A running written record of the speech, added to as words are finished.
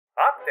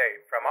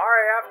update from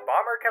RAF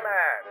Bomber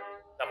Command.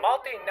 The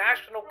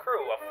multinational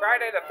crew of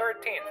Friday the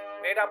 13th,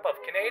 made up of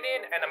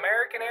Canadian and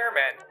American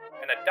airmen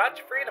and a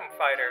Dutch freedom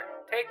fighter,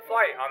 take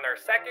flight on their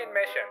second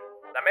mission.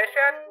 The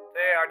mission?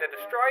 They are to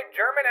destroy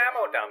German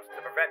ammo dumps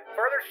to prevent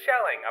further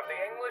shelling of the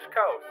English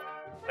coast.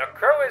 The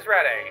crew is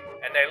ready,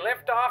 and they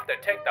lift off to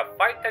take the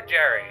fight to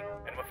Jerry,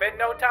 and within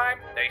no time,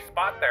 they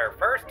spot their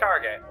first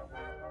target.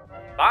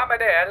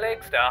 Bombardier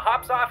Ligsta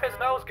hops off his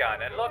nose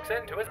gun and looks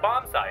into his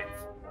bomb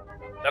sights.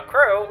 The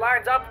crew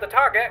lines up the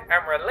target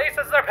and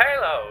releases their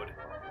payload.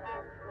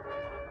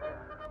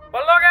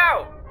 But look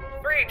out!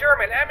 3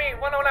 German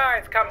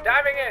Me-109s come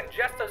diving in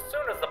just as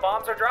soon as the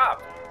bombs are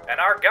dropped, and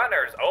our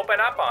gunners open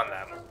up on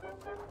them.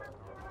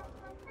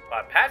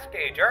 But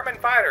pesky German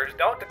fighters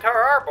don't deter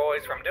our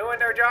boys from doing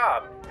their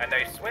job, and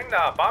they swing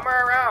the bomber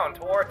around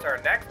towards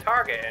our next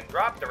target and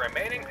drop the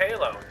remaining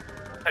payload.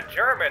 The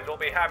Germans will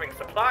be having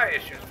supply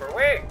issues for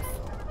weeks.